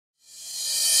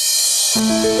XY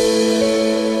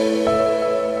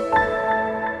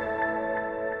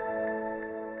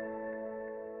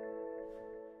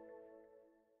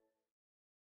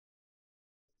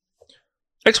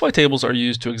tables are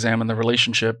used to examine the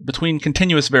relationship between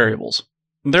continuous variables.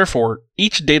 Therefore,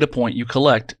 each data point you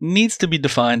collect needs to be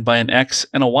defined by an x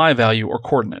and a y value or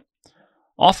coordinate.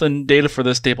 Often, data for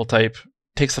this table type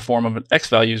takes the form of x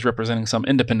values representing some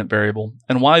independent variable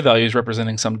and y values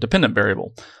representing some dependent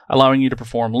variable, allowing you to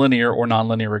perform linear or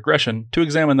nonlinear regression to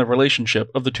examine the relationship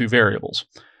of the two variables.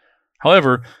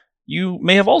 However, you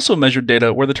may have also measured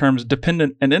data where the terms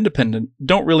dependent and independent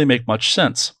don't really make much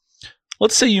sense.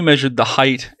 Let's say you measured the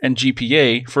height and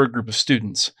GPA for a group of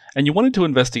students, and you wanted to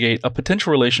investigate a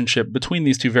potential relationship between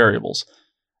these two variables.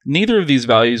 Neither of these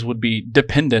values would be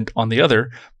dependent on the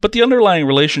other, but the underlying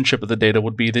relationship of the data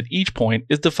would be that each point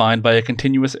is defined by a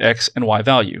continuous x and y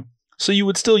value, so you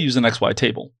would still use an XY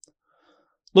table.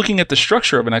 Looking at the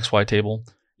structure of an XY table,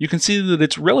 you can see that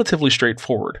it's relatively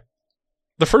straightforward.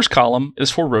 The first column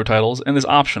is for row titles and is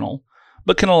optional,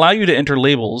 but can allow you to enter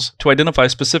labels to identify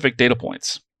specific data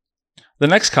points. The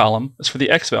next column is for the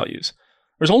x values.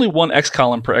 There's only one x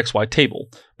column per XY table,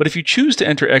 but if you choose to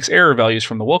enter x error values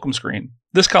from the welcome screen,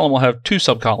 this column will have two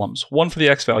subcolumns, one for the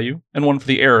x value and one for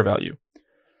the error value.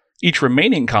 Each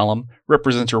remaining column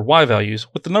represents your y values,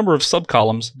 with the number of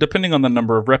subcolumns depending on the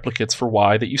number of replicates for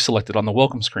y that you selected on the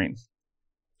welcome screen.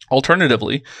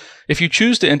 Alternatively, if you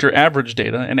choose to enter average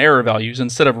data and error values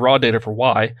instead of raw data for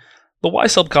y, the y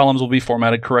subcolumns will be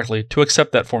formatted correctly to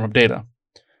accept that form of data.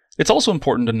 It's also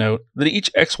important to note that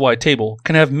each XY table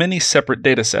can have many separate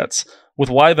data sets, with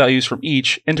y values from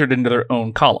each entered into their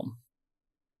own column.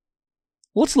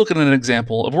 Let's look at an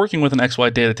example of working with an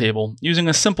XY data table using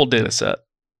a simple data set.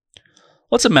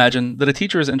 Let's imagine that a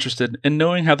teacher is interested in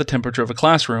knowing how the temperature of a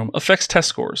classroom affects test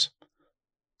scores.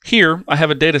 Here, I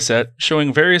have a data set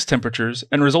showing various temperatures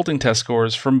and resulting test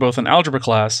scores from both an algebra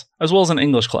class as well as an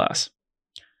English class.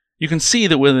 You can see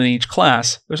that within each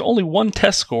class, there's only one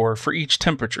test score for each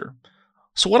temperature.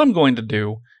 So what I'm going to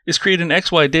do is create an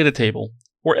XY data table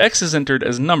where x is entered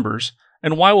as numbers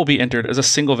and y will be entered as a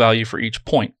single value for each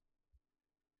point.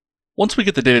 Once we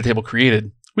get the data table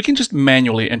created, we can just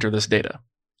manually enter this data.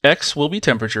 X will be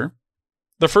temperature,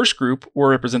 the first group will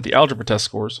represent the algebra test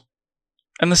scores,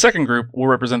 and the second group will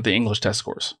represent the English test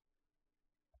scores.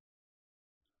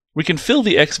 We can fill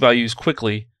the x values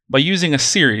quickly by using a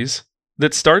series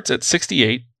that starts at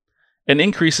 68 and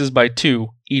increases by 2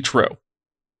 each row.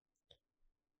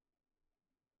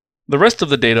 The rest of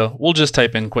the data we'll just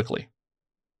type in quickly.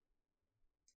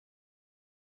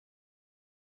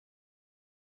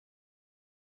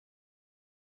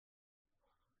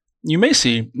 You may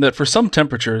see that for some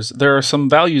temperatures there are some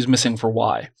values missing for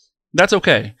y. That's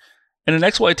okay. In an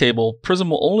XY table, Prism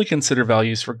will only consider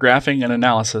values for graphing and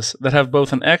analysis that have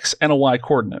both an x and a y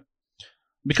coordinate.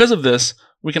 Because of this,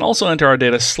 we can also enter our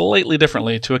data slightly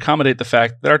differently to accommodate the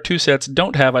fact that our two sets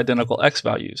don't have identical x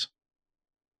values.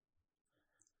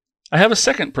 I have a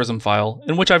second Prism file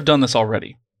in which I've done this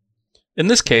already. In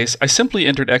this case, I simply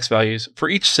entered x values for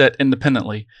each set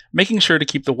independently, making sure to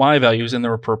keep the y values in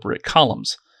their appropriate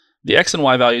columns. The x and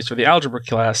y values for the algebra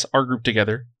class are grouped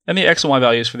together, and the x and y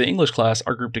values for the English class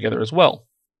are grouped together as well.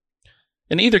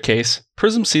 In either case,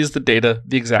 Prism sees the data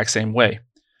the exact same way.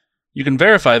 You can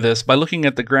verify this by looking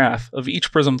at the graph of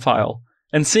each Prism file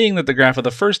and seeing that the graph of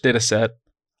the first data set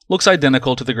looks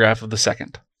identical to the graph of the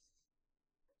second.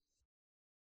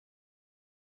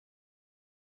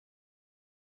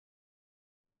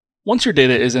 Once your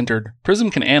data is entered,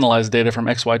 Prism can analyze data from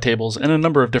XY tables in a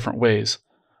number of different ways.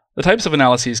 The types of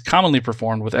analyses commonly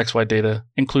performed with XY data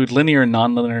include linear and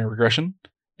nonlinear regression,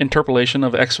 interpolation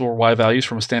of x or y values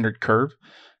from a standard curve,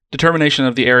 determination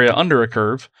of the area under a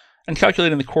curve, and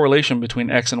calculating the correlation between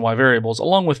x and y variables,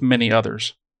 along with many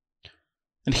others.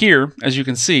 And here, as you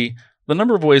can see, the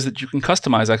number of ways that you can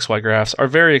customize XY graphs are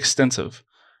very extensive.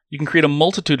 You can create a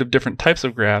multitude of different types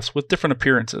of graphs with different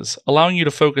appearances, allowing you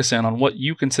to focus in on what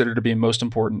you consider to be most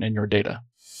important in your data.